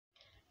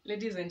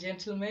Ladies and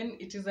gentlemen,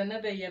 it is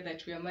another year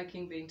that we are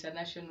marking the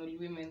International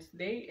Women's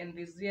Day, and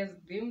this year's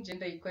theme,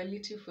 Gender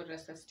Equality for a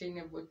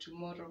Sustainable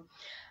Tomorrow.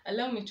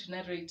 Allow me to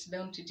narrow it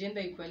down to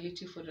Gender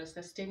Equality for a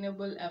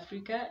Sustainable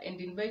Africa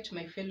and invite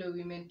my fellow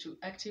women to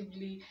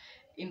actively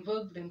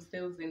involve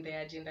themselves in the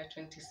Agenda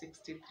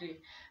 2063.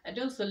 I'd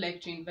also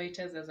like to invite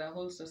us as a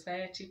whole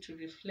society to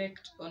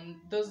reflect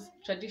on those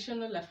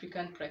traditional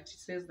African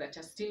practices that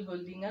are still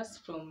holding us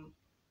from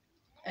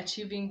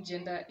achieving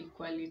gender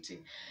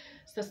equality.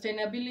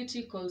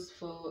 Sustainability calls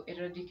for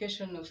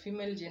eradication of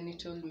female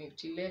genital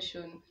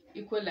mutilation,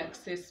 equal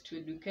access to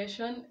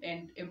education,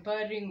 and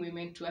empowering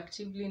women to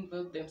actively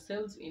involve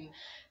themselves in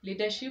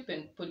leadership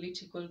and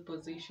political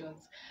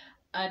positions.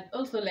 I'd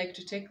also like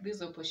to take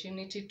this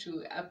opportunity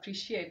to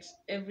appreciate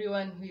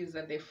everyone who is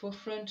at the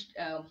forefront,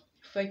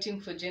 fighting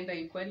for gender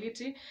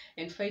equality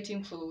and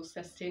fighting for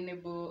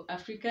sustainable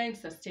Africa and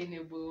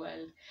sustainable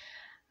world.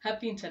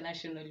 Happy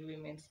International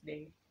Women's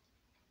Day.